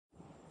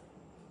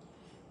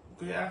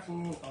Good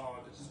afternoon, all.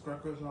 This is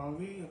Greco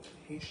Zombie of the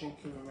Haitian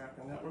Cuban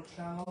American Network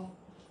channel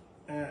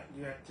and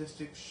the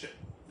Artistic Chef,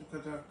 the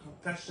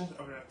Confessions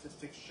of an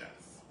Artistic Chef.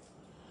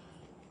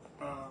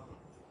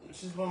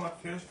 This is one of my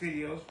first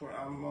videos where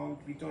I'm going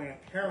to be doing a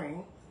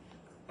pairing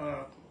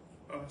of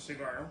a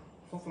cigar.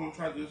 Hopefully, I'm going to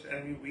try to do this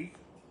every week.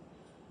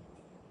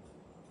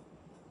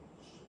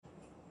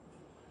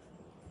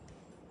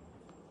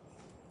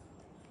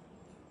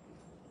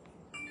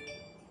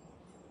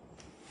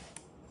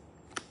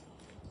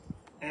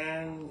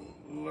 And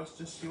let's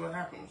just see what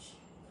happens.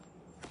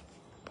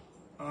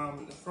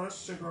 The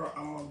first cigar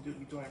I'm going to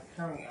be doing a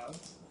pairing of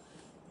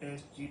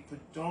is the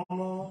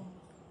PERDOMO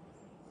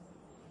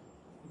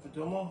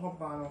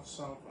habano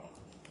cigar.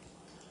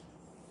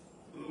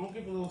 Let me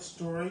give you a little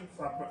story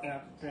before I bring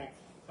out the drink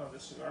of the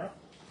cigar.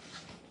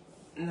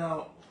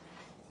 Now,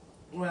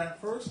 when I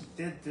first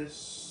did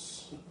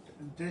this,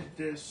 when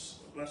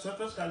I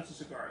first got into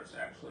cigars,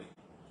 actually,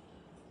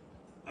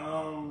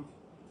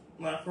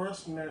 when I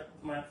first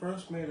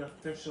made it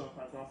official with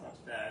my girlfriend's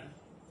dad,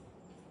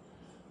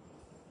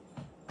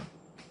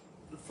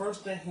 the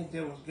first thing he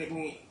did was get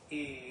me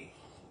a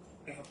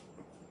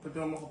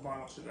PERDOMO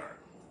habano cigar.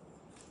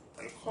 If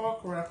I recall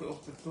correctly, it was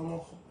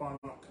PERDOMO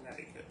habano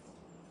Connecticut,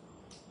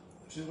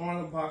 which is one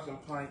of the boxes I'm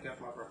planning to get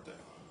for my birthday.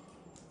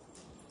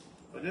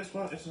 But this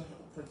one is a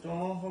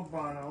PERDOMO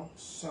habano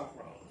cigar.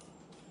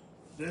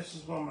 This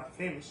is one of my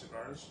favorite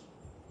cigars.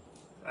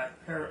 I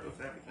pair it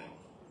with everything.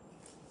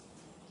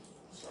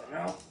 So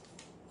now,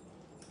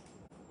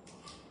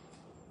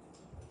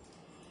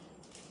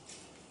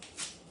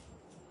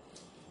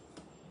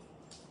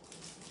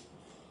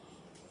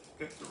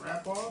 get the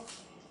wrap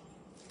off.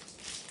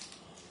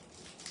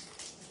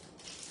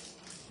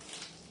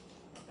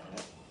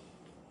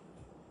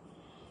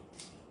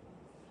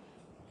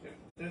 Get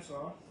this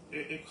off.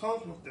 It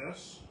comes with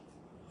this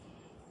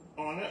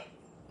on it.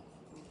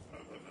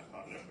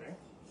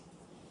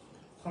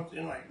 Comes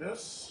in like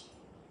this.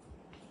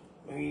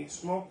 When you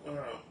smoke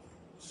a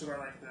cigar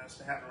like this,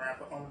 to have a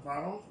wrapper on the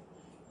bottom,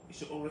 you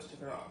should always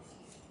take it off.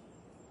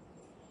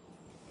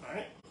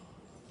 Alright?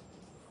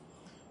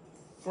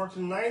 For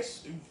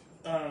tonight's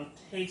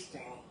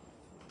tasting,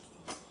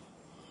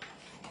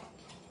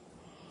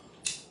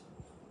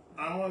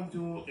 I'm going to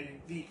do a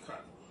V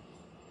cut.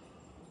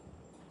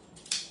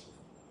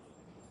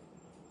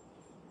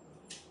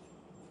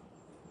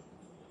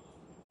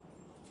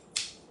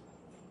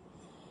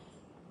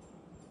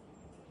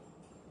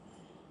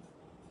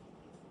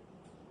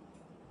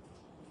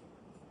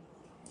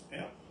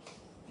 Yeah.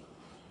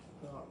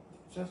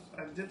 So I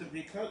did the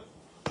V cut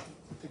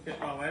to get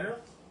my lighter.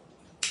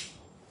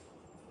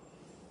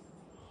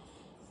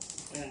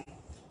 And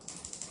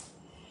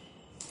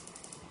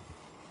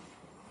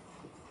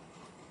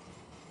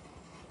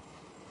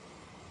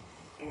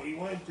what you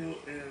want to do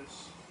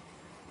is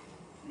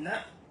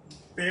not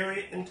bury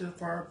it into the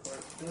fire,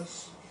 but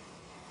just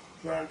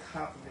go on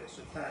top of it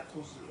so it kind of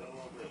toasts it a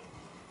little bit.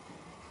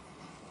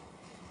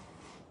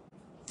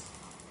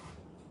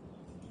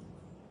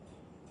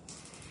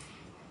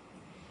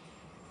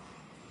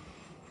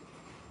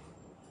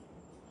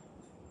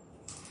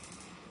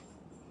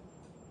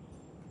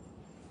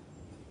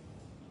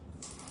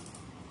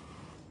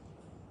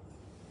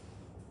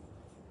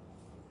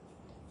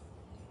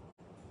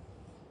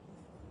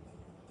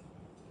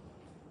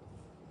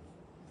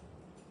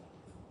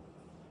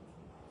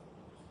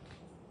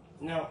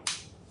 Now,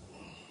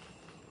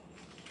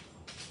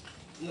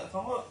 if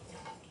I'm going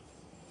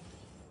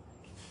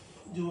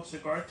to do a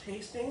cigar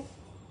tasting,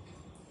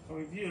 a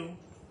review,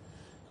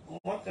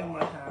 one thing I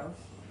might have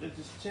is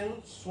this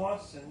Tim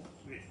Swanson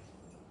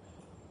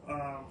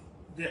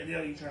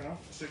Daily Journal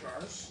for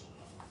cigars.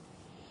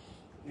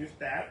 Use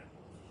that.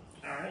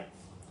 Alright.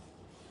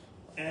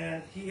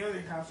 And he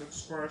already has a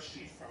score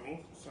sheet for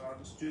me, so I'll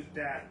just use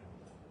that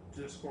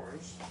to the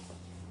scores.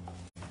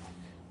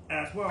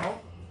 As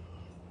well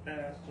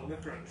as the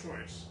liquor of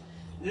choice.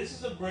 This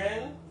is a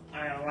brand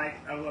I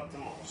love the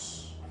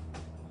most.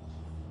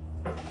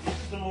 This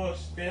is the more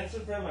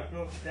expensive brand my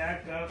girl's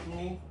dad got for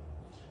me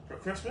for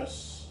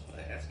Christmas.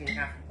 It's asking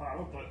half a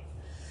bottle, but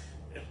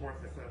it's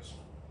worth it because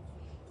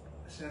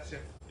it's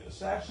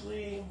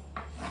actually,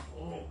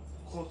 let me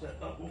close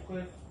that up real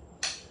quick.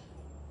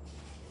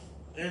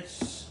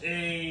 It's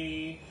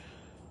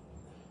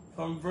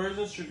from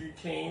virgin sugar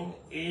cane,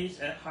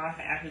 aged at high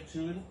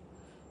altitude,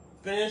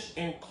 finished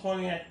in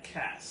cognac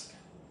cask.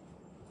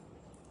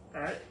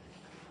 Alright?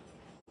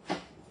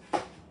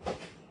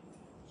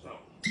 So,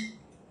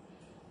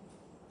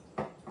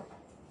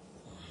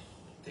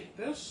 take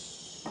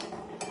this.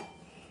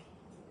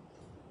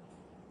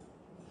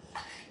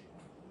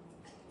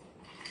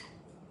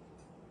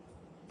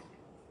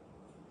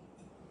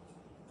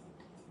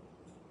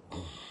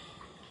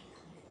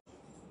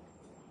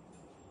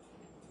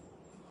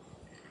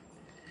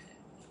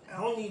 I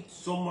don't need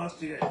so much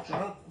to get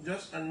drunk,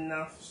 just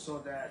enough so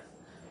that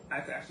I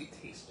can actually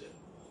taste it.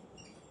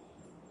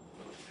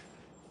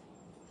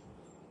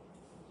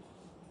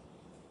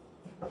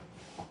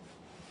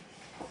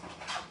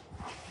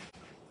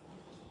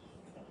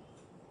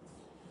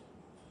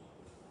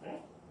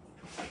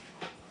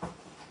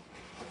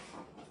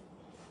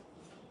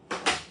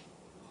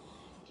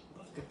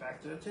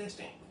 after the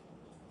tasting.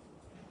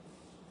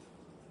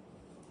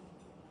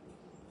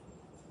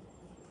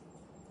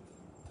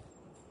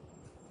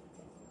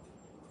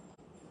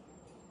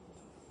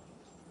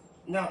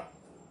 Now,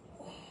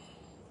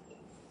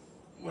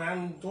 when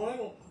I'm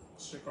doing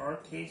cigar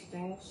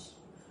tastings,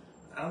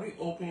 I'll be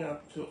opening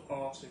up to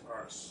all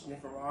cigars: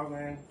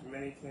 Nicaraguan,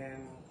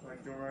 Dominican,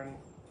 Honduran,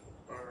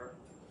 or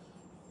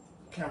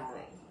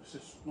Cameroon. This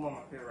is one of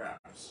my favorite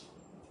apps.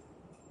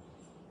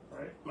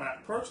 Right? My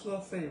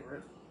personal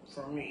favorite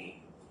for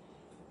me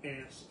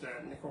is the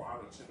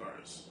Nicaraguan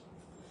cigars.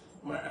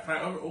 If I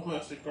ever open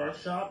a cigar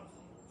shop,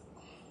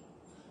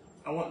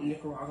 I want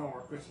Nicaraguan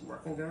workers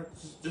working there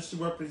just to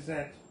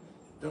represent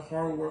the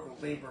hard work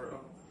and labor of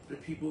the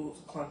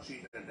people's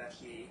country that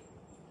actually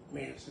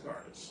made the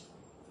cigars.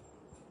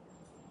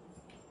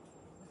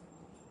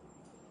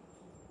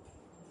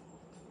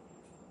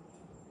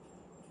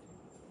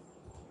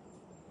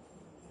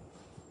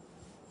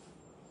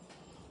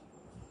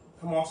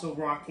 I'm also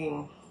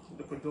rocking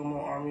the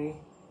Perdomo Army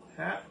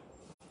hat,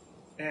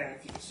 and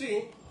if you can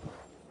see,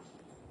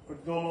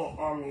 Perdomo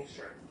Army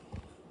shirt.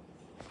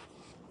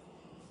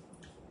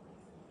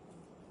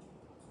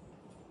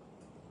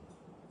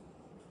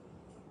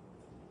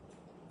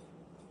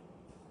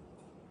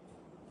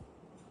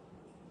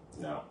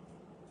 Now,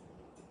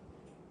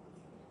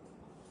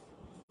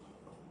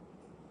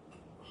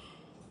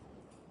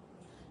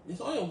 there's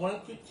only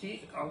one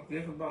critique I'll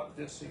give about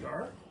this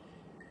cigar.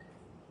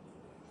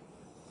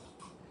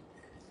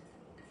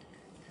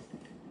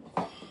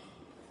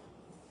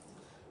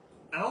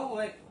 I don't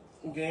like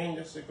getting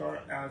the cigar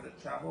out of the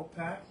travel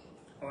pack.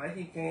 I like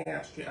it getting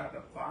it straight out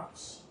of the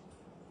box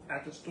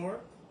at the store,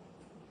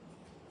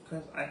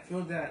 because I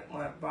feel that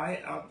when I buy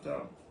it out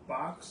the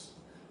box,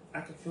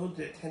 I can feel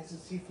the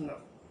intensity from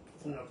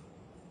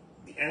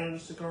the end of the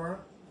cigar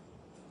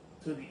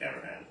to the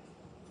other end.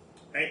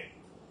 Right?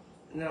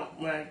 Now,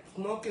 when I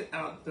smoke it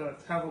out the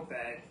travel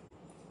bag,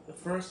 the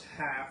first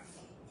half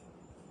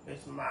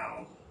is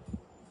mild,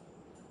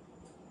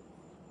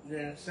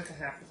 then the second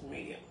half is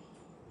medium.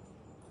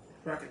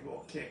 Crack it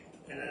will kick,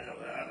 and then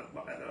out of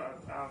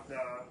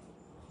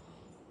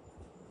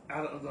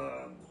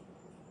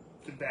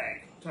the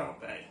bag, travel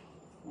bag.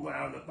 When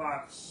out of the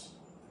box,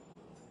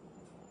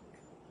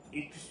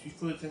 you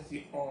feel the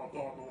intensity all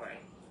the way.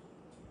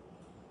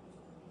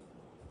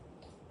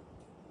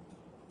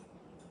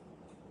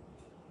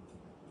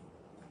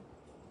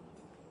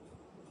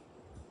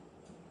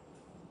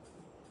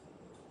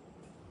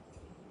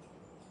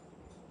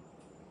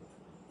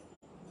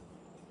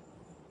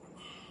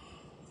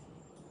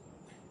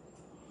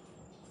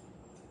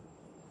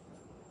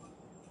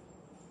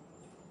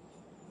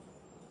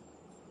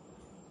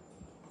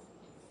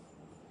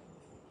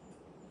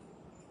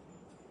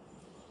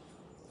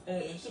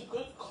 And it's a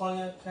good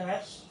cognac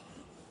cast.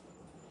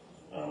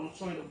 I'll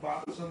show you the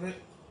box of it.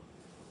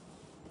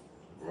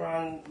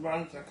 Ron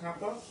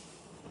Zacapa.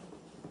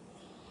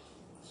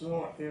 It's one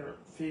of my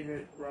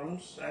favorite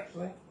rums,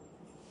 actually.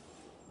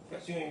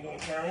 That's the only doing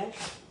pairing.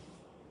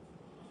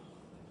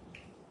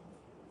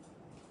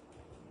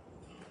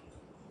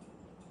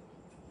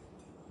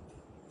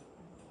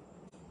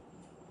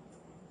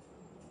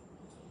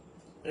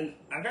 And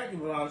I gotta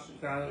give a lot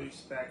of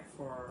respect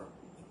for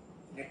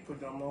Nick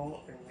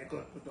Perdomo and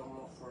Nicolas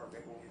Perdomo for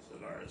making these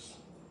cigars.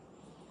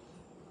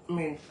 I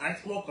mean, I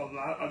smoke a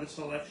lot of the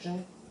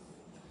selection.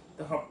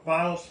 The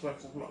habano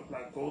selection is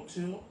my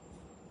go-to.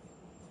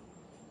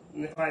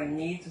 And if I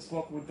need to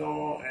smoke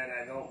Perdomo and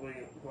I don't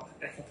really,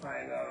 I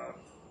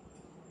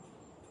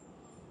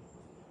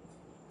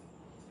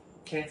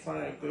can't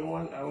find a good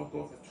one, I will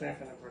go for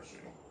 20th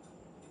anniversary.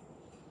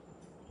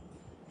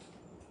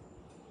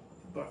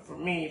 But for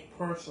me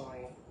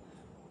personally,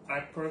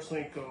 I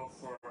personally go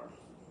for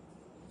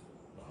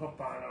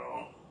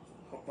habano,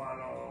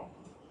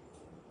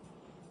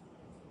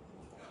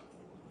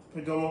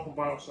 Perdomo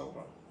habano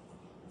silva.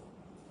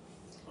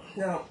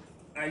 Now,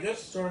 I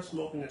just started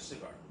smoking this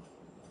cigar.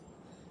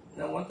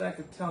 Now, one thing I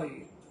can tell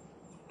you,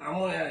 I'm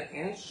only at an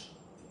inch,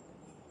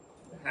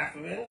 half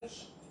an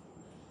inch.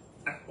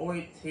 I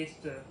always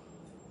taste the.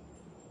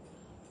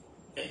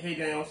 Hey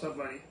Daniel, what's up,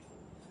 buddy?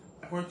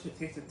 I always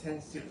taste the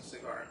intensity of the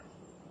cigar.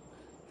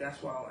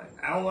 That's what I like.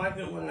 I don't like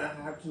it when I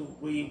have to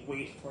really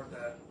wait for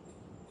the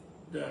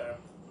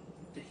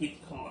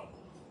heat to come up.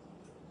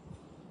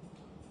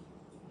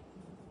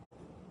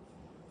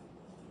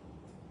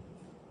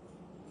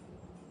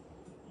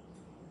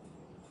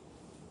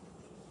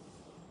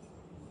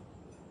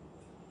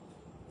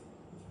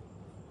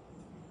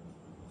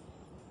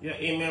 Yeah,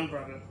 amen,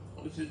 brother.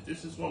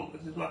 This is my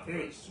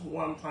favorite. This is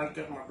what I'm trying to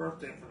get for my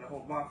birthday for the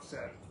whole box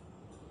set.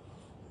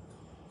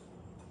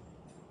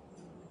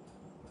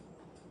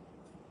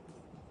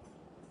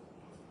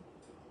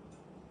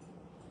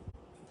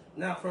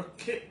 Now for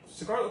kick,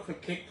 cigar with a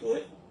kick to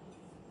it.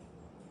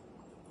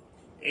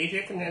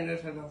 AJ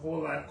Fernandez has a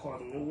whole line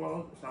called New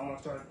World, so I'm gonna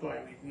start doing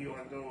a review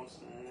on those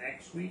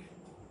next week.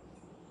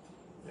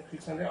 Next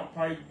week Sunday, I'll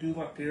probably do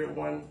my favorite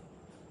one.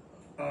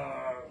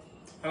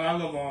 I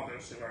love all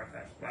their cigar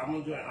types, but I'm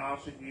gonna do an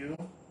honest review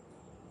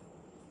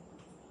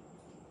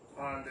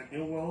on the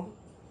New World,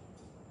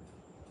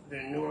 the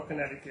Newark,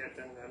 Connecticut,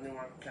 and the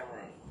Newark,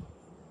 Cameroon.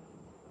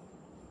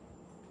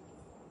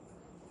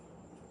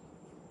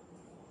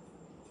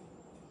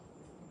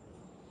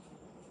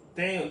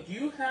 Daniel, do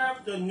you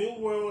have the New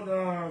World?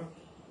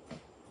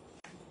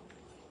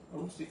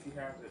 Let me see if you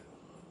have it.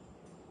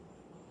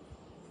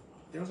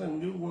 There's a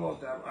New World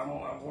that I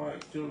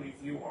want to do a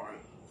review on.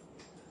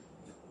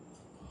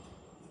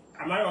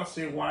 I'm not gonna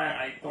say why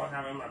I don't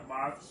have it in my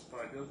box,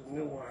 but there's a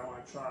new one I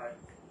want to try.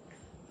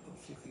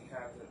 Let's see if he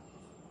has it.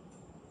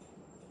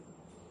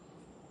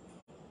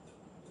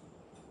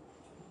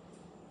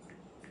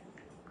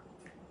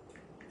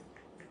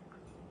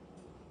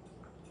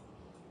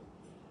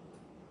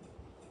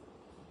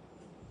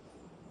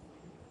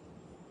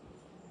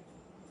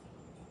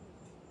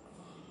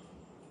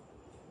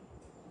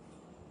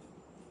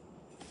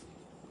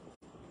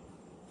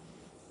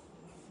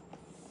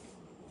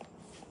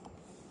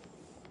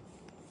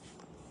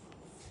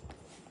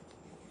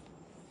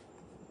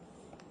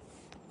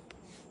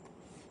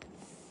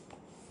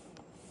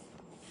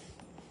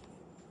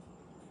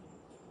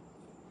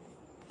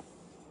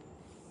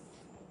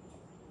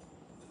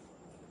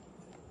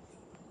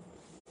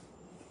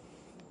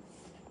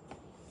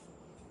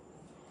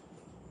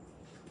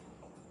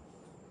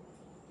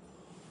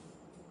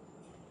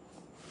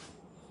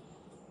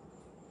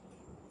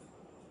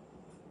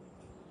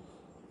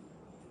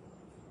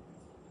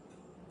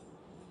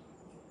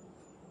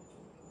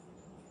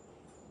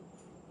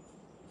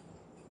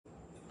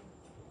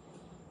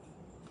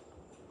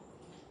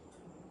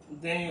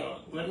 Daniel,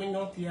 let me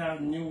know if you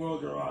have New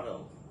World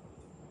Dorado.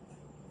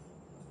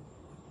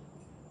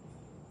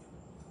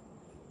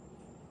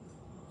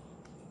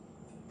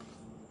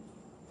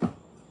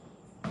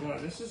 You know,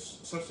 this is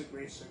such a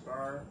great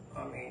cigar.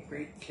 I mean,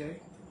 great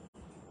kick.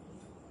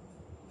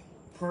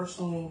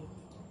 Personally,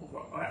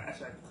 what I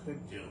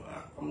could do,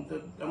 I'm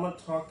gonna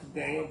talk to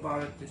Daniel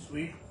about it this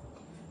week.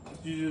 Let's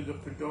do the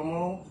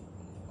Perdomo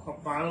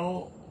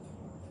habano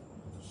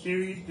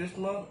series this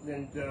month,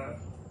 then the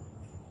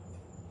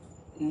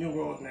New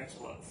World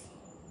next month.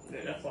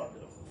 Yeah, that's what I'll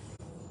do.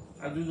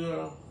 I'll do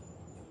the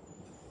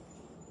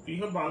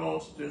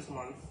habanos this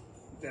month,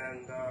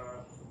 then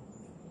the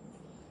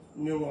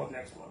New World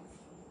next month.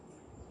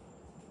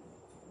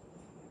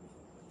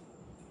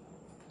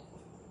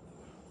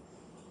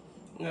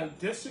 Now,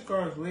 this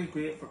cigar is really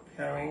great for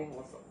pairing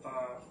with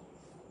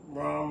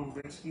rum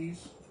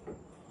whiskeys.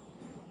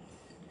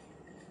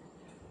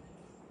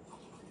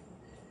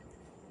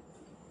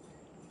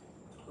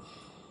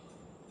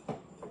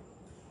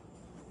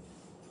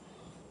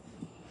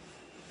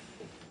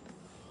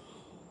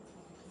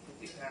 Put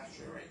the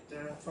ashtray right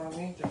there in front of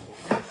me, just in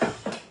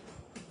case.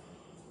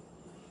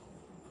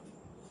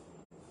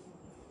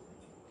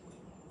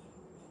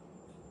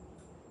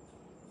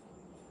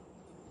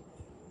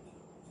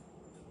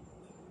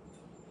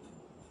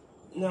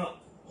 Now,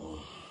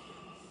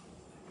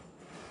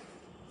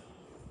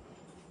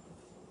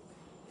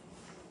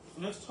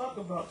 let's talk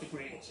about the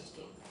grading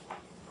system.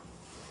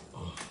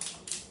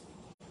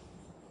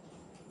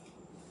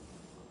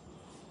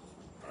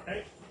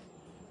 Alright,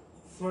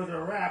 for the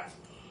wrap,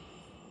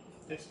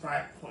 it's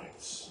 5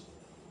 points.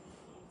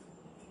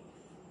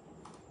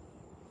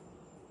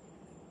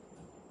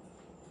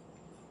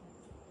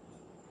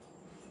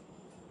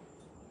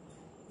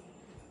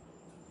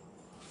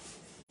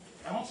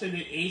 I won't say they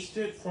aced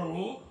it for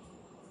me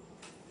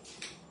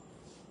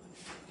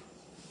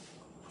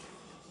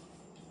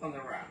on the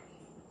wrap.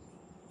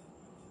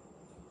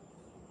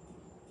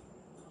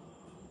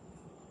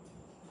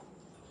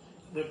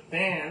 The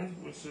band,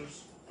 which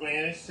is, when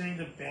they say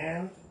the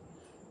band,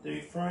 they're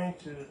referring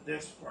to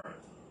this part.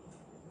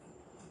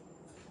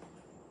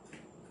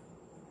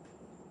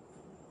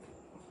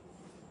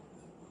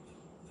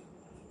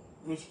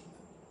 Which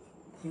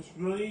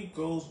really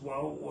goes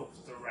well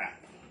with the wrap.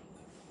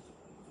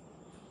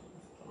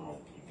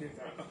 I'll give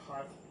that a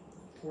high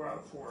 4 out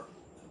of 4.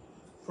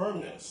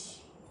 Firmness.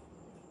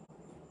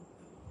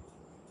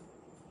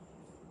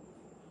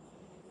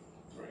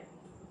 3.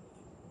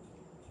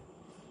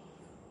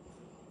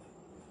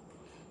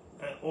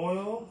 And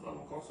oil, I'm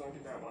also going to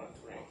give that one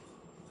a 3.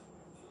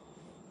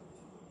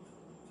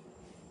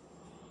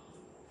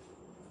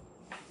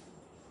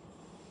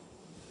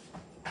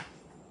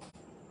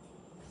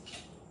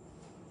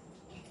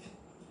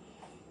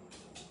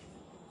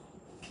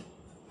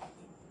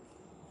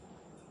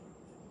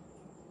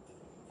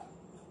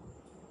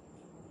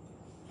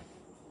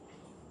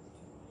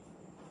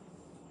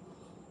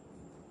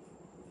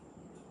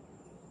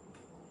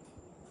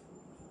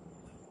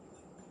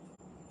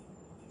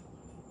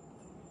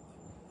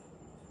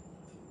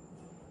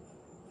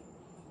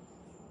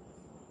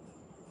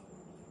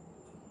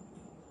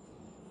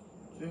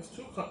 There's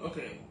two,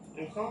 okay,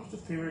 when it comes to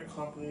favorite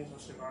companies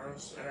of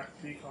cigars, I got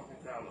 3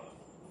 companies that I love.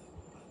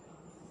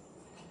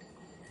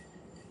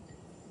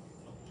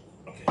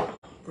 Okay,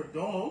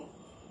 Perdomo.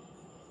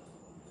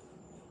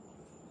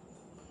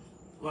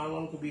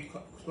 One could be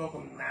smoke a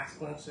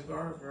masculine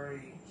cigar,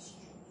 very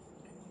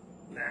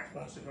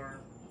masculine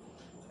cigar.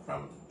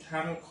 I'm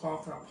having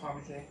coffee, I'll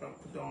probably drink a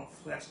Perdomo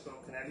Fresco,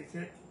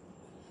 Connecticut.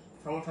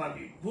 If I'm trying to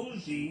be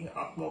bougie,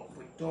 I'll smoke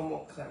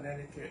Perdomo,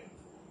 Connecticut,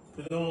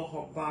 Perdomo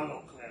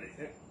Habano,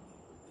 Connecticut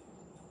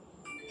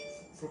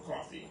for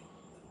coffee.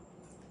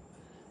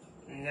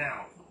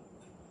 Now,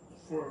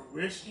 for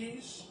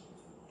whiskeys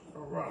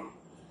or rum,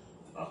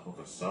 I'll smoke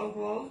a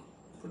sun-grown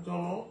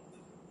Perdomo,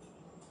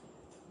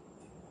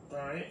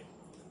 alright,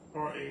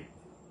 or a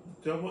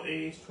double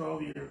aged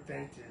 12-year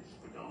vintage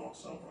Perdomo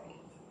sun-grown.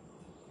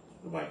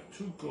 They're my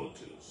two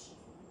go-tos.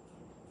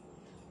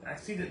 I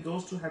see that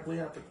those two really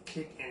have a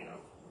kick in them.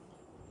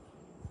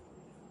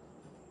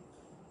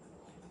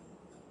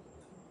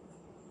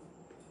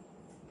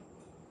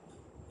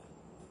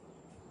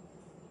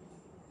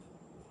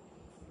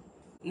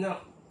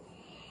 Now,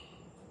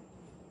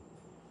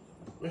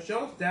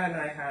 Michelle's dad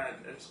and I had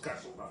a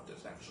discussion about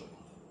this actually.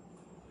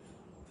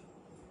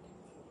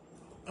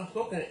 I'm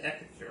smoking an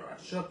Epicure. I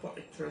should have put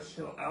a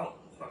Churchill out,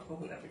 but I'm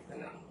smoking an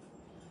Epicure now.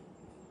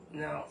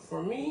 Now,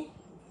 for me,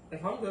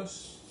 if I'm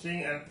just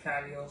sitting at a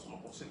patio,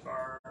 smoking a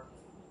cigar,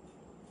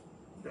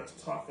 just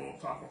talking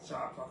shop,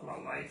 talking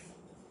about life,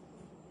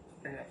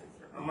 an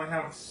Epicure. I might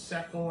have a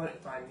second one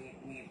if I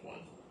need one.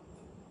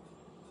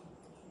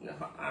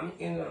 Now, I'm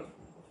in an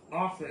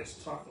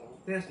office talking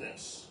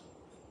business,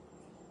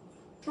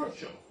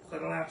 Churchill, because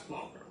it'll last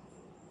longer.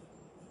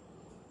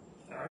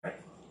 Alright?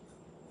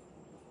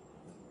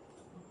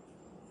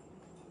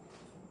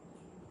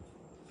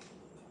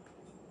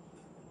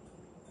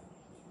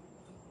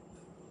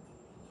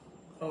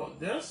 Oh,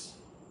 this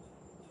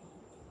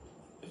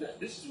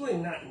is really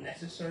not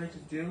necessary to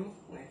do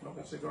when you're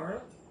smoking a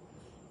cigar.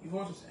 You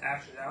want to just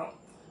ash it out,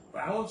 but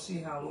I want to see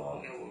how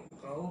long it will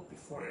go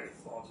before it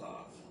falls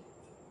off.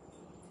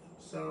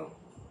 So,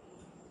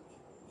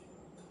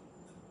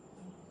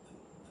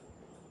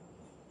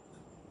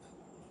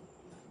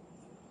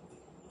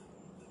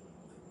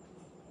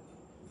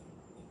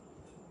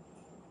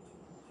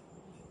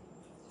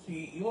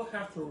 you don't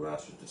have to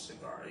rush with the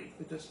cigar. You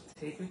could just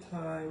take your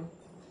time,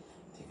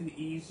 take it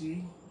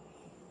easy.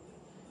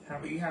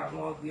 You have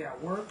long day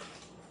at work,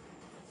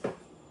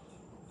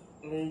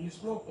 and then you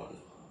smoke one.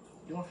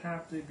 You don't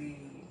have to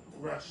be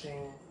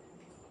rushing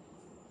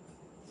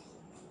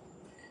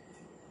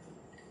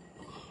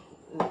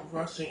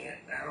it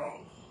at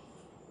all.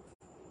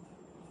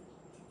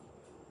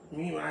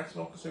 Me, when I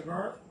smoke a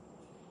cigar,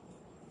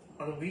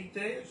 on the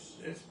weekdays,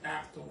 it's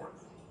after work.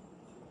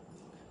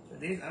 The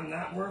days I'm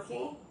not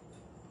working,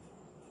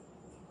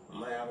 I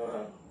might have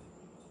a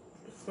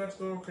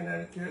Fresco,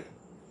 Connecticut,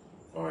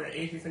 or an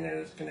AC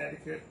Fernandez,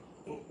 Connecticut,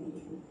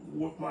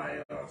 with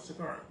my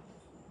cigar.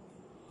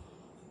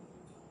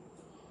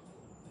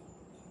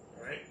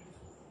 Alright?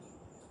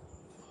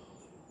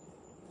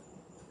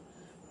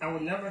 I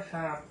would never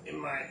have in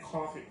my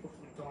coffee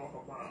with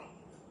habano.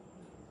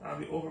 I'll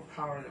be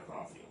overpowering the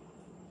coffee.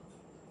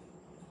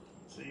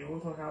 So you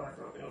always want to have like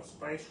a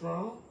spice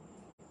rum,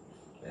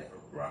 like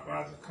a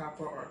Raza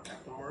Copper or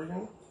Captain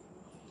Morgan.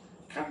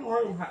 Captain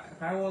Morgan,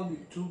 if I want to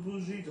be too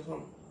bougie, just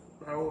want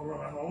I will run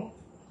at home.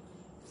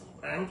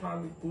 I'm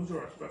trying to be bougie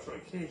or a special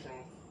occasion,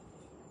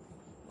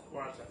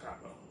 Raza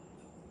Copper.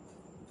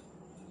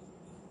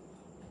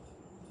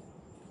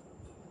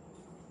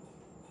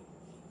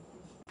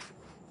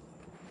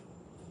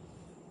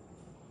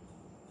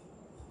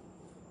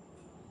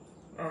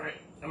 Alright,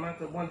 I'm at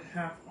the 1/2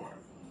 mark.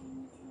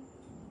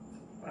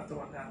 At the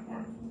 1/2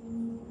 mark.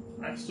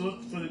 I still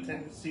feel the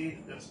tendency,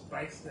 the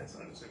spiciness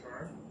of the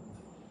cigar.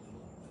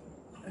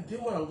 I do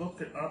want to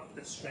look it up,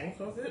 the strength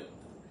of it.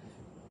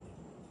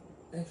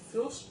 It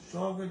feels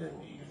stronger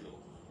than usual.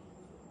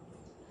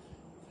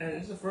 And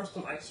this is the first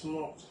time I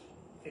smoked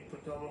a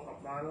Perdomo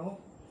Habano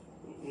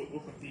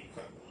with a V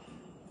cut.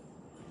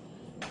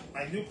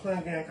 I do plan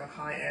on getting a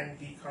high-end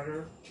V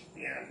cutter at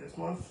the end of this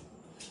month.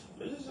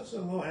 But this is just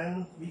a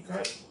low-end V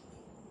cut.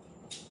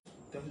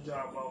 Does the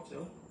job well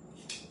too.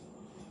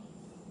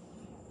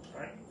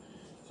 Alright.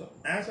 So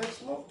as I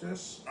smoke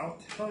this, I'll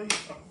tell you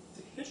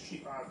the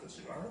history of the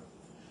cigar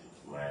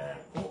when I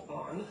go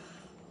on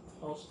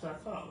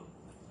Pulse.com.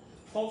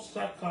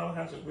 Pulse.com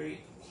has a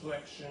great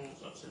selection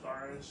of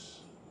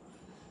cigars,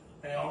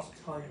 and I also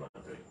tell you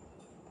the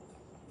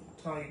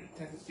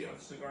tendency of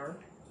the cigar,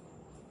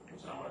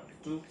 which I'm going to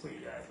do for you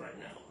guys right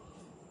now.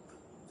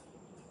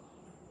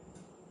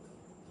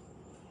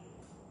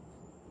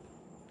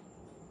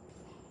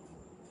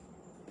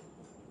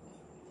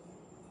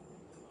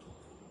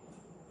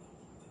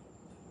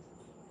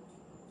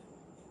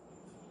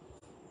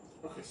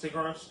 Okay,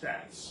 cigar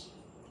stats.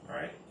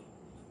 Alright?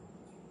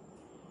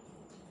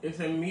 It's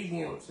a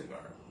medium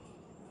cigar.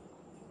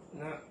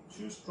 Not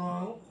too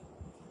strong.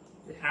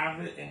 They have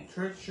it in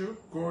Churchill,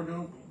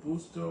 Gordo,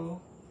 Robusto,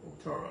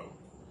 and Toro.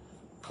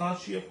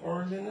 Country of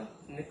origin,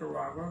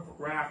 Nicaragua.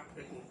 Wrapped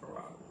in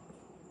Nicaragua.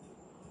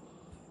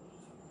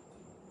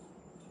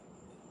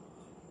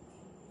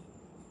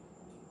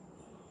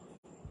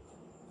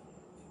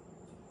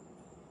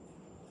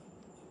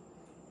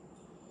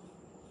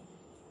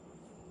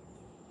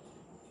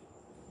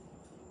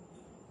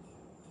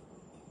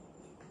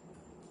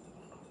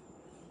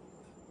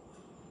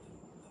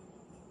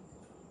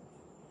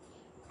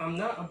 I'm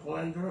not a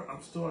blender.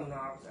 I'm still a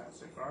novice at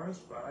cigars,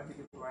 but I like to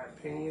give my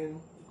opinion.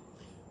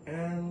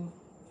 And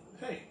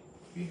hey,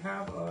 if you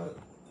have a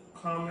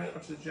comment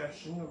or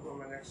suggestion of what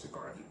my next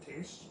cigar to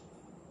taste,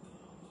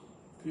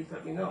 please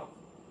let me know.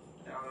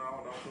 And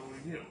I'll do a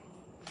review.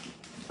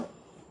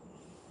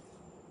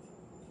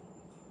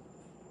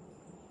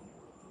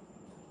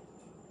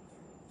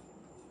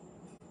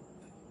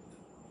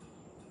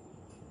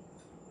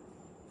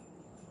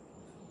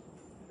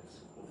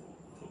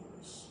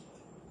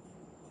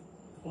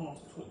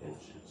 Almost 2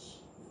 inches.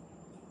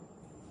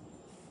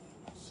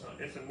 So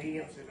it's a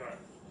medium cigar.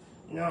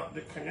 Now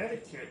the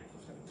Connecticut,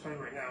 I can tell you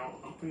right now,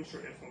 I'm pretty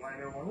sure it's a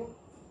lighter one.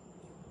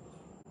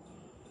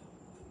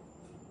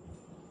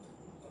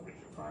 Which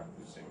are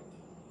probably the same.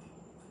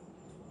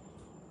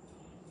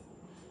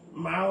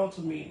 Mild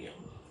to medium,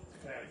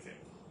 Connecticut.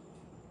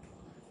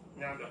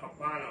 Now the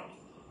habano.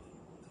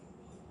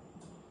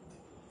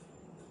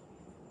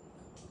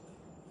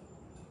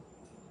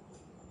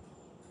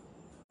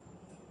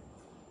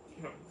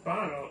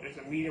 Habano is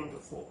a medium to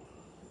full.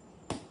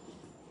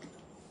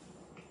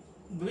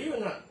 Believe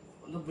it or not,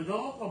 the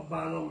PERDOMO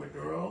Habano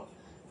Maduro,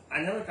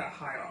 I never got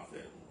high off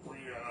it,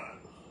 believe it or not.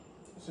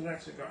 It's a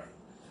nice cigar.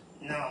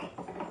 Now,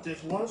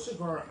 there's one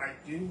cigar I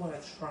do want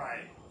to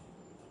try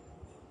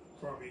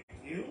for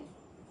review.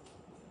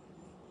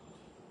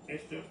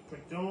 It's the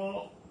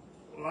PERDOMO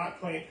Lot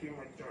 23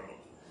 Maduro.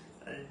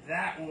 And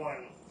that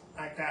one,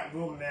 I got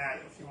real mad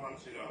a few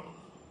months ago.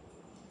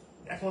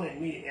 That's only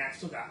medium, and I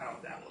still got high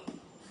off that one.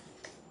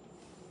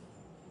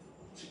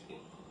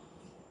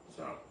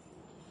 So,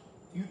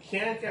 you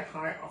can get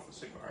high off a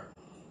cigar,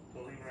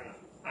 believe it or not.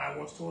 I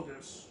was told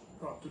this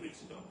about 2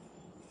 weeks ago.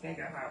 You can't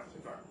get high off a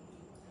cigar.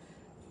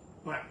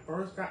 When I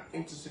first got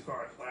into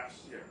cigars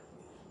last year,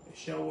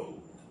 Michelle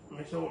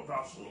would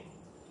vouch for me.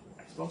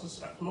 I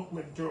smoked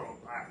Maduro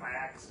by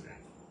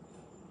accident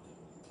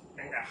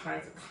and got high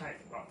as a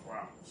kite for about 4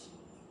 hours.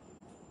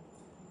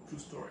 True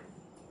story.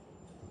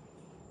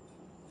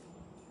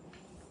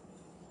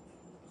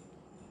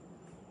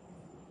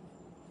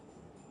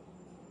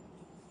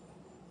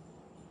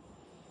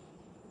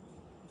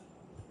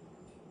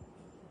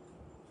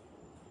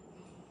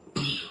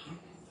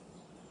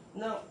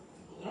 Now,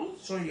 let me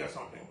show you guys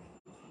something.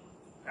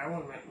 I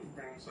want to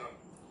bring this up.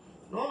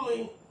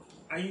 Normally,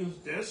 I use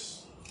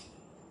this.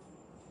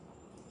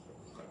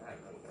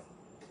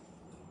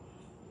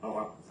 Oh,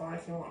 well, fine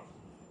if you want.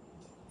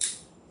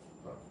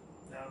 But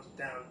now it's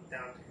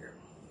down to here.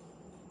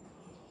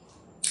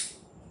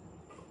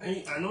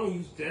 I normally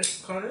use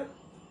this cutter.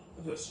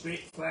 It's a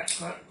straight, flat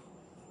cut.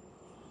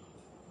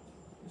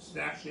 This is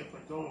actually a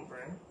PERDOMO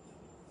brand.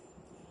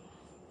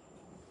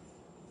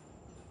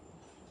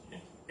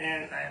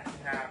 And I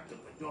actually have the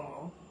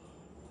PERDOMO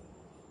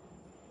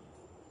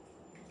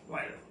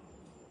lighter.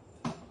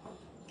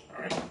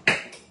 Alright.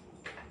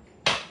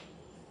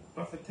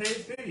 But for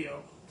today's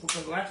video,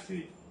 because the last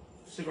few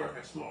cigars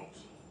I smoked,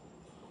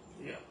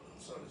 yeah,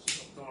 so this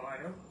is a PERDOMO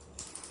lighter.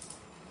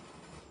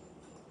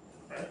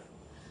 Alright.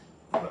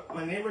 But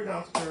my neighbor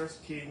downstairs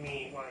gave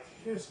me one of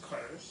his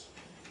cutters,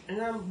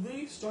 and I'm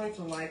really starting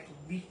to like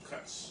V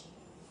cuts.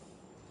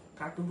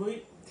 I can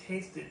really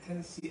taste the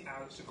tendency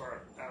out of the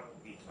cigar out of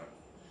a V cut.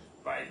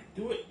 But I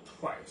do it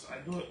twice.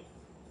 I do it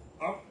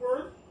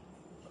upward.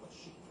 Oh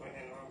shoot, my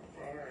hand on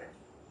fire.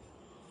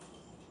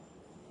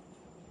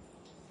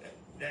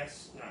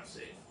 That's not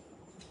safe.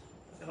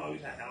 That's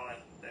always I don't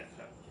like that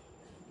cut.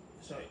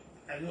 So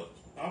I do it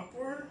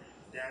upward,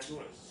 then I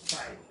do it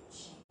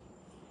sideways.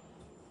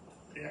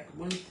 And I can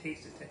really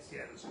taste the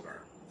tendency out of the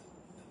cigar.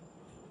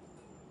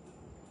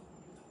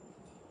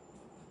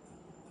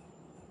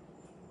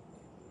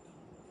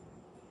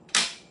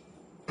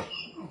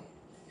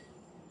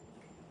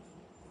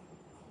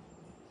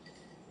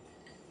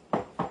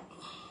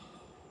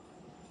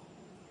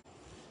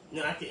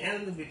 Now at the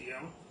end of the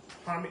video,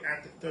 probably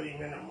at the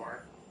 30-minute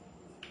mark,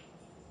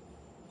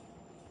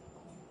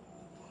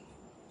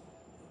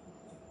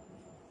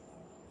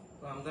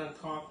 when I'm done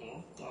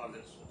talking all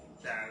this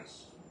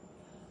jazz,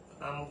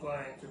 I'm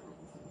going to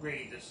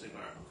grade this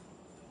cigar.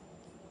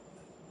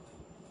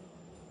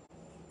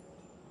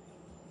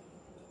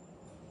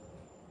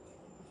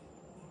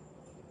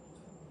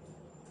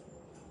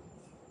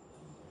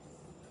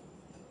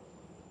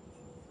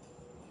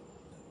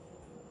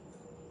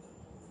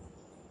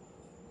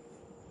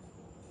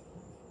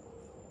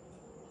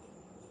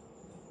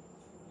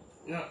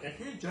 Now, if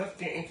you're just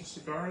getting into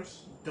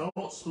cigars,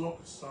 don't smoke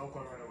a Songo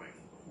right away.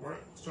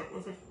 Start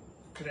with a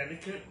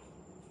Connecticut,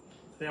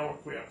 then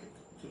work way up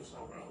to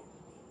Songo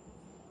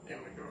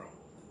and Maduro.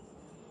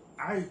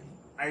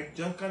 I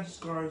just got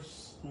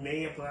cigars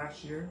May of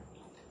last year,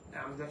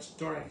 and I'm just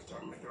starting to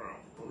start Maduro.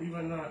 Believe it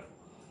or not,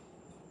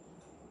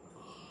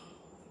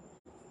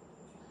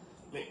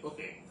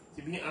 okay,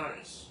 to be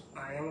honest,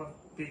 I am a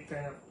big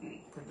fan of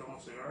PERDOMO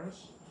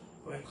cigars.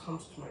 When it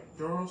comes to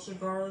Maduro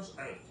cigars,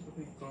 I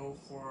typically go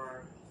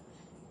for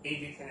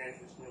AJ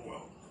Fernandez New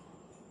World.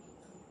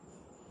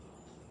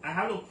 I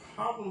have no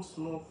problem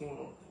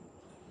smoking.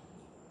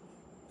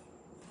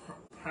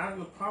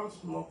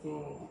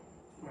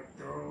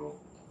 Maduro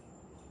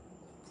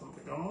from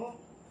Perdomo,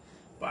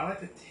 but I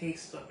like the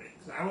taste of it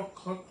because I'm a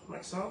cook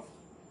myself.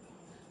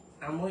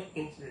 I'm really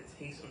into the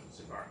taste of the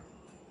cigar.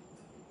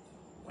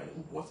 Like,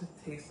 what's it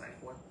taste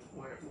like? What?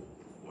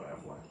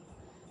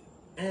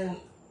 And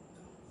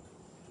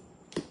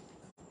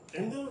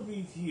in the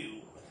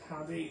review,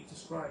 how they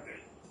describe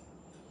it.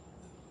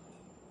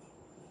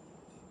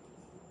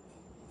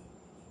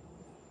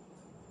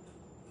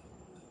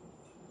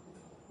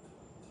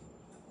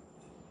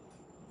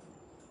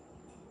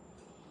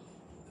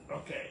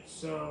 Okay,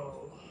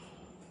 so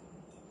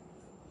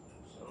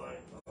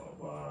like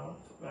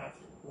back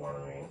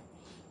warming,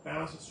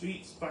 balance of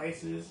sweet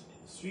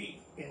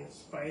and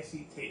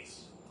spicy taste.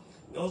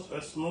 Notes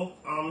are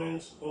smoked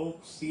almonds,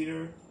 oak,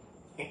 cedar,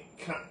 and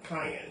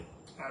cayenne.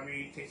 I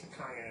really taste the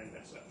cayenne in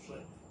this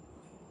actually.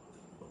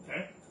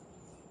 Okay.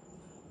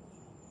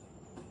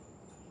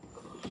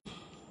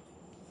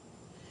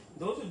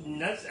 Those are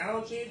nuts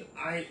allergies.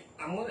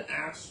 I'm gonna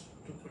ask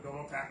the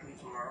Perdomo faculty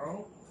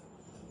tomorrow,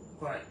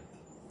 but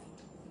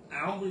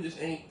I don't believe there's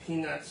any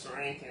peanuts or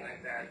anything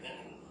like that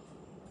in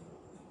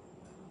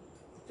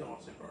Perdomo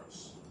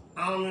cigars.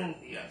 Almond,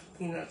 yes.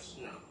 Peanuts,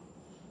 no.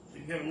 So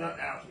if you have a nut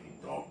allergy,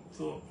 don't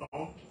feel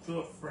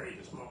afraid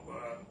to smoke a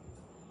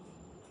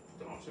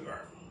Perdomo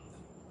cigar.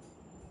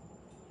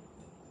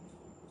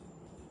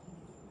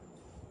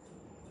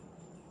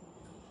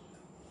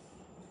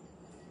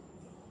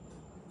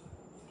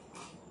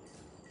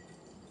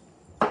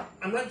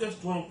 I'm not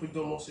just doing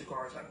Perdomo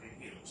cigars at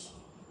reviews.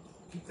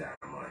 Keep that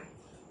in mind.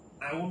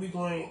 I will be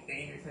doing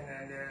A.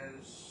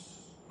 Fernandez,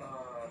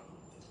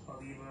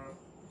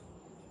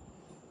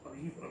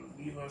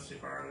 Oliva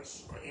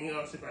cigars, or any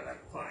other cigar that I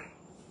can find,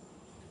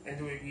 and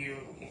do a review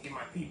and give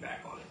my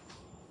feedback on it.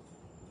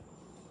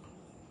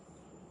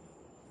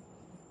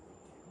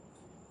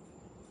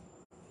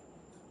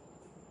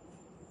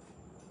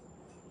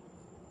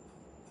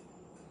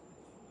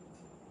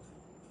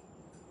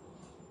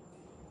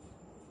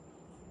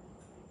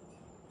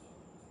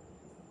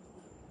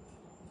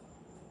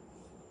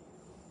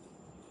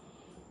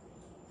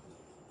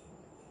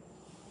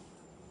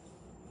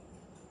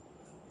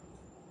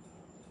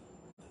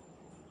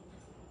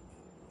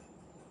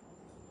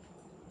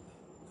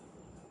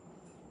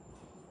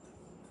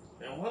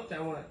 And one thing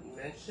I want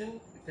to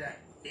mention is that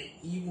it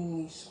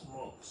evenly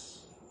smokes.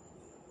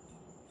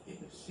 You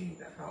can see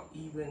that how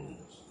even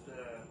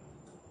the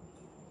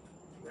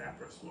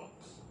wrapper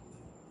smokes.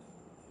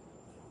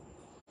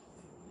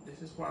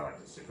 This is why I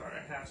like the cigar.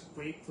 It has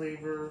great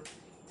flavor,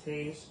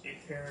 taste.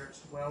 It pairs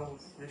well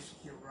with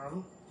whiskey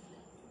rum.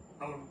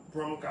 I'm a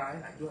rum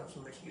guy. I do have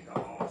some whiskey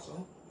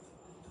also.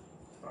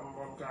 I'm a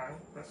rum guy.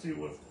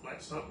 Especially with my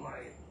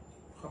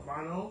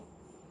habano.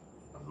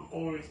 I'm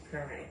always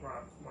pairing it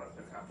with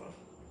the capa.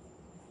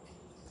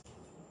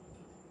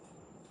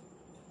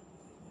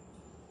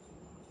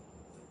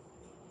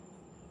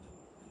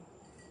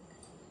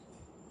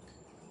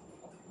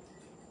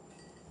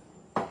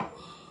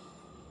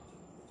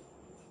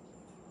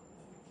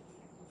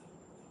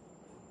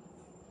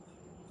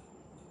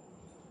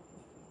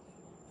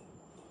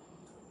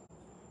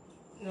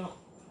 Now,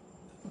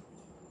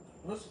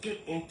 let's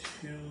get into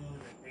the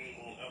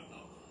reading of them.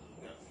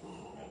 We got a few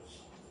minutes.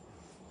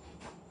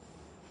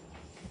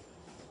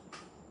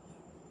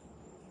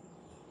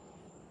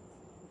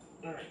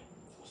 Alright,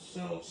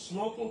 so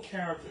smoking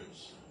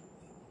characters.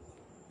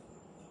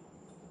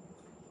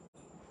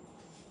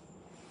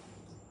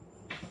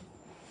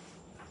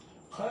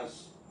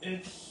 Because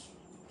it's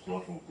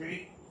smoking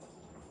great,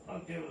 I'll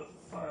give it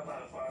a 5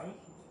 out of 5.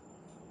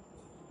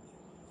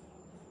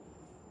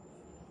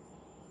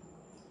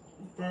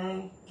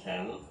 Burn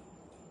 10.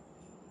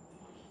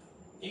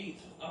 8,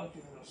 I'll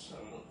give it a 7.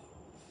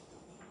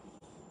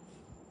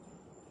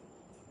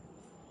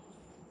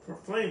 For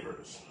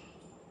flavors,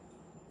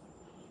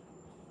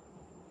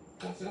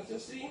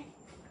 consistency,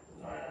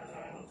 9 out of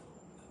 9.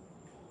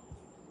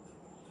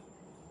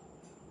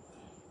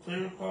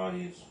 Flavor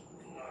qualities,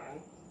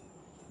 9.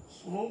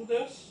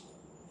 Smoothness,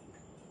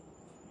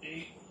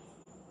 8.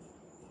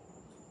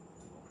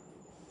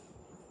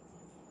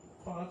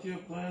 Quality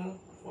of blend,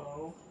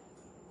 12.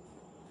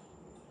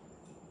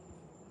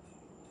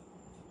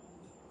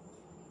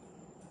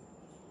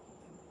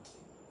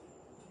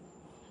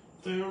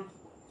 Flavor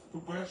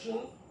progression,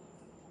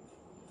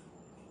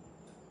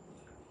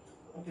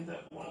 I'll give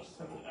that one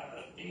 7 out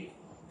of 8.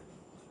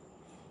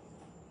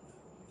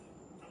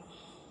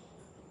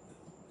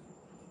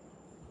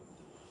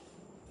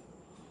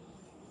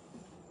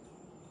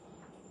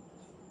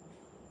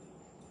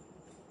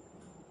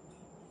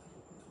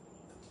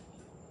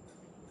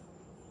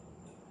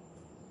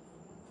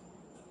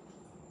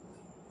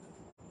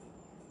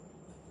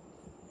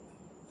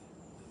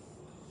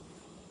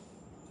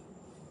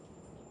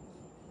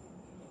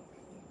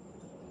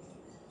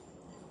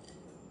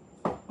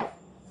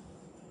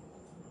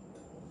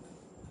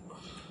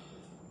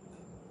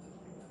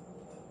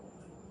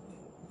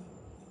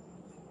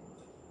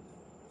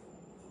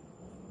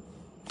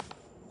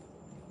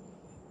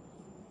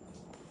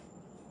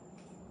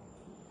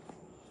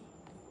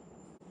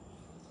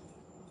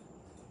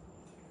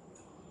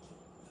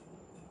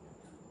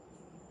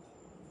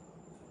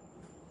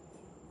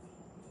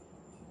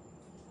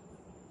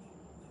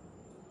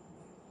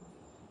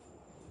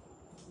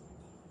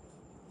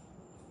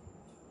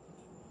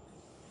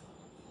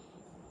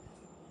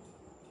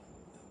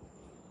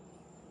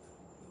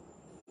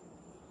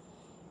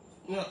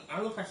 No, I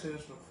don't know if I said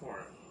this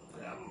before.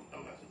 I'm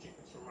not teaching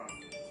this from mom.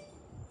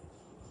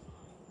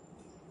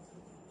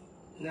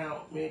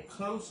 Now, when it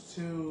comes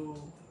to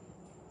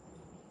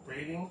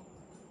rating,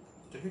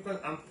 just because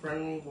I'm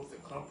friendly with the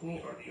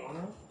company or the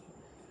owner,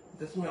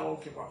 doesn't mean I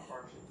won't give a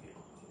harsh review.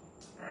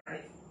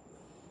 Alright?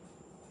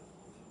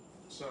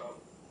 So,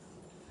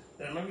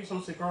 there might be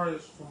some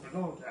cigars from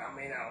PERDOMO that I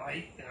may not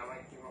like, and I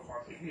might give a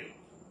harsh review.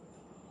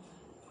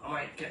 I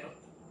might get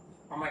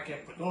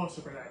PERDOMO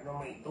cigar that I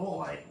normally don't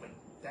like, but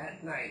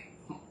that night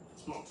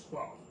smokes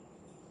well.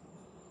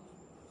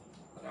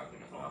 But I'll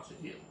give it a harsh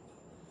review.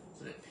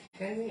 So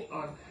depending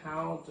on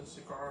how the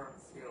cigar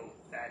feels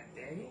that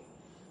day,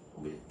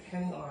 will be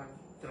depending on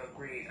the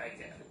grade I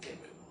give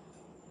it.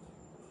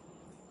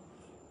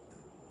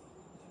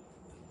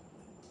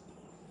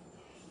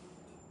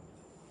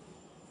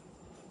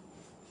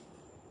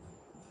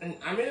 And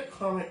I made a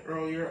comment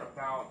earlier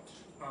about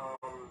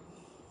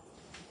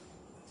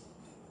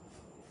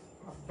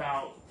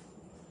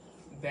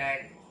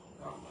bag.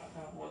 I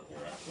have one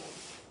here actually.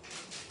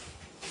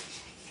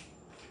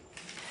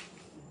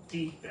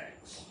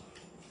 Defects.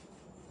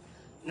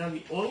 Now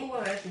the only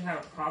one I actually had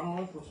a problem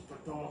with was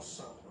PERDOMO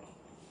Sungrown.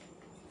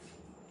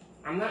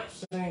 I'm not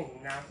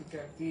saying not to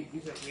get these.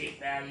 These are great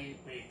value,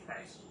 great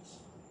prices.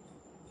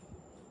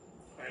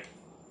 Right?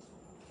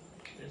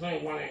 There's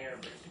only one in here,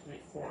 basically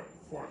four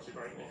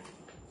cigars in here.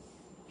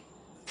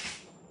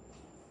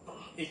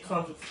 It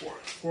comes with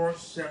four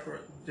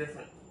separate,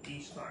 different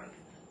each time.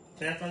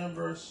 10th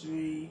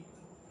anniversary,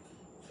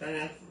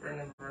 20th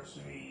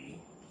anniversary.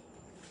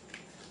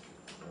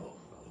 Oh,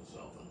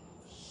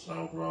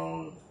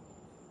 Sungrown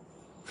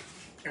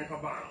and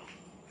habano.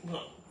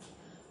 Look,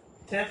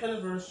 10th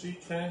anniversary,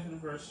 20th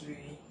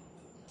anniversary,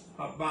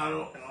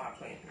 habano, and lot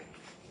 23.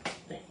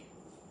 Thank you.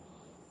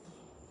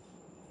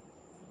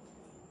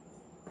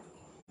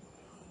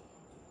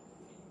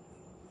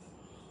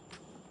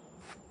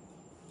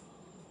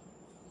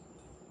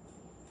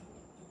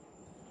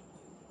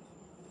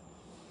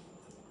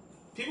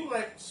 People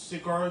like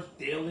Cigars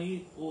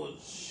Daily will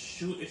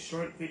shoot a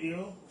short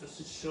video just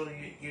to show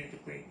you get the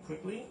grade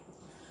quickly.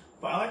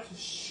 But I like to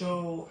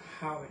show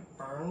how it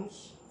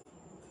burns,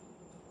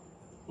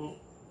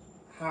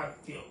 how it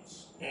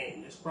feels,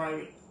 and describe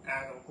it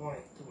as I'm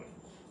going through it.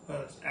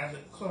 Because as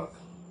a cook,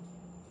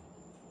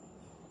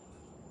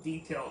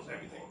 details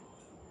everything.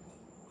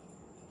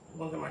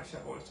 One thing my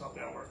chef always tells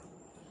me at work,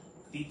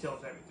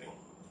 details everything.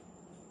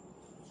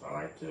 So I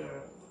like to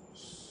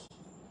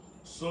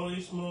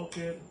slowly smoke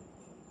it.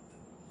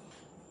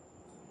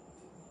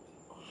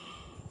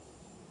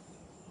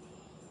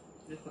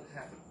 This one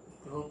has a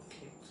good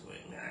kick to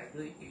it, man. I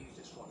really aged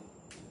this one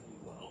really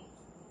well.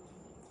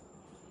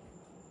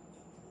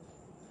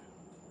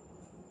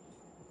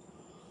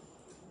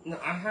 Now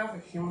I have a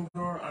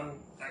humidor. I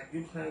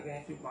do plan on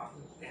getting 2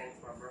 boxes in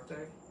for my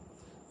birthday.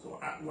 So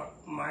what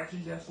my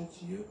suggestion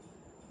to you: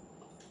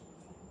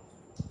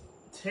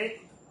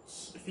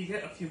 if you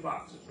get a few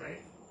boxes,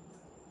 right?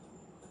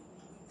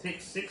 Take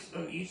 6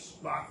 of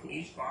each box from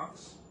each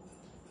box.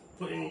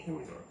 Put in your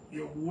humidor.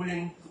 Your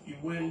wooden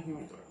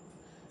humidor.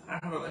 I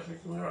have an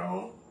electric humidor at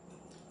home.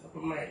 I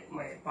put my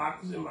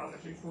boxes in my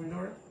electric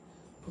humidor.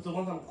 Put the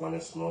ones I'm going to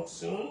smoke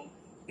soon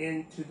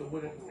into the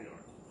wooden humidor.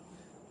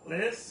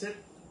 Let it sit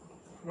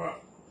for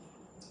about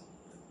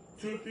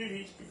 2 or 3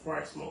 weeks before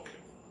I smoke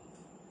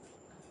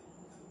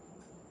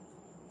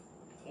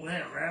it.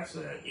 Let it rest so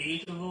that it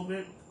ages a little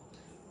bit,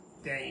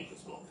 then you can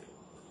smoke it.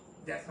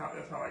 That's how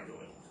I do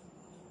it.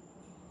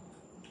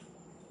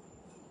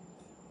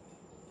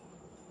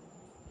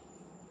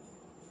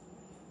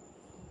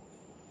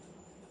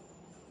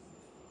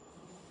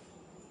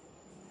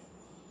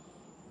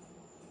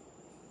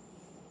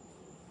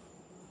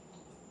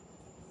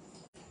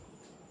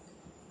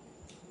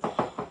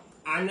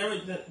 I never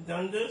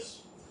done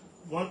this.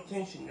 One thing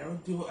you should never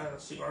do at a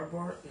cigar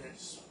bar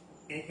is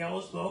inhale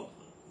the smoke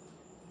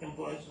and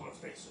blow into someone's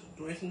face. So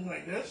doing something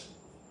like this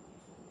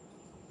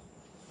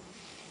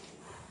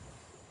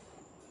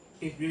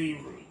is really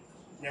rude.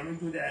 Never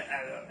do that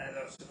at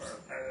a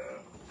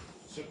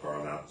cigar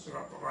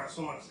bar at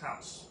someone's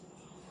house.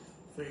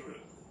 Very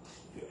rude.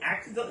 If you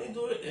accidentally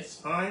do it, it's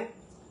fine,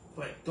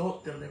 but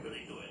don't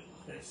deliberately do it.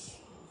 It's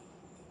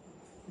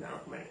not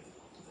recommended.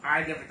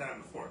 I've never done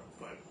it before,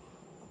 but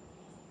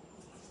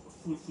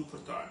food for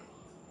thought.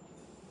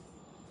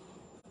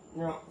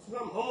 Now, since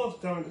I'm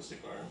almost done with the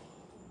cigar,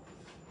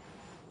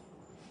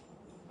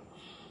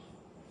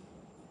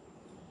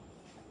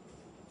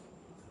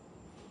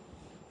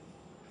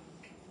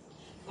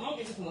 I'm gonna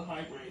get this in the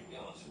high grade, to be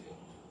honest with you.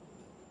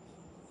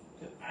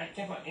 Because I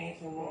can't find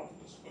anything wrong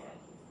with this cigar.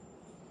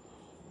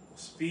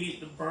 Speed,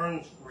 the burn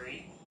is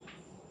great.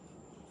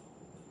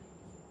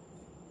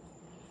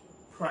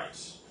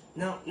 Price.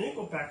 Now, let me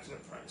go back to the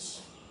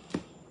price.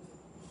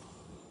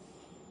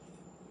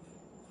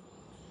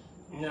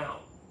 Now,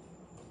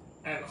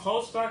 at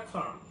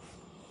host.com,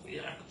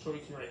 yeah, I can show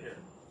it to you right here.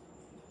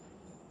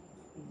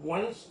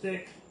 One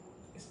stick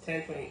is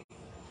 $10.20.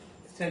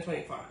 It's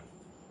 $10.25.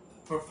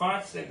 For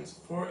 5 sticks, it's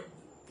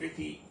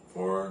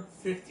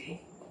 $4.50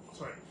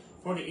 sorry,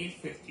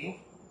 48.50.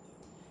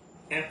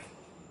 And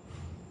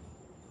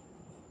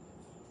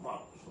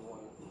wow, so one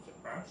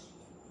across.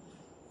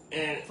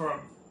 And for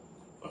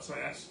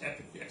that's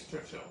Epicure, that's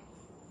Churchill.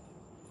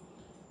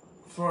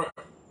 For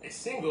a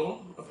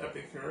single of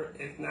Epicure,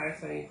 it's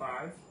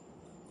 $9.75.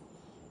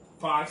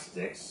 5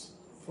 sticks,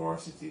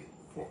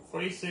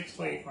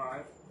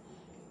 $46.25.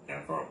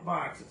 And for a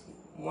box, it's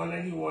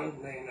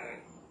 $191.99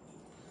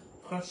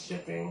 plus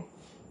shipping.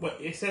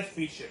 But it says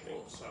free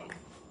shipping, so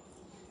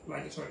you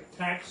might just order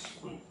tax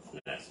from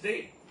that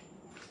state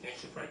and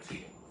ship right to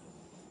you.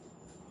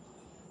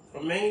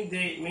 But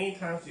many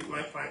times you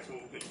might find some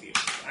good deals.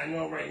 I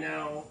know right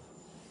now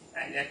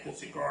at Nectar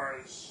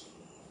Cigars,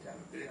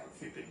 they have a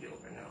few good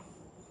deals right now.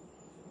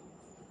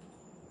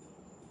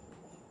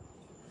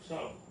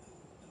 So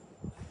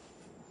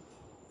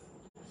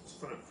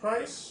for the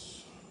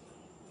price,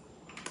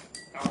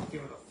 I'll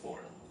give it a 4.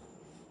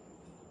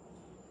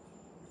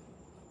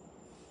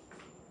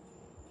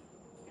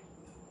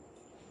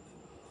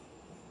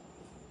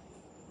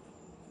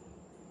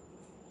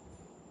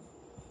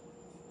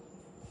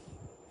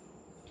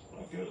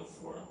 I'll give it a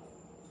 4.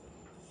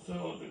 So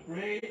the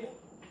grade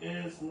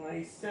is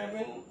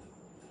 97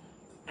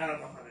 out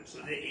of 100, so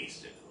they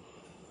aced it,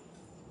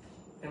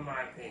 in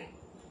my opinion.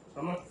 So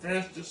I'm going to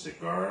finish the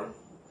cigar.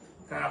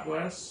 God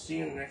bless. See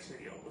you in the next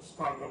video. It's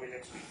probably going to be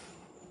next week.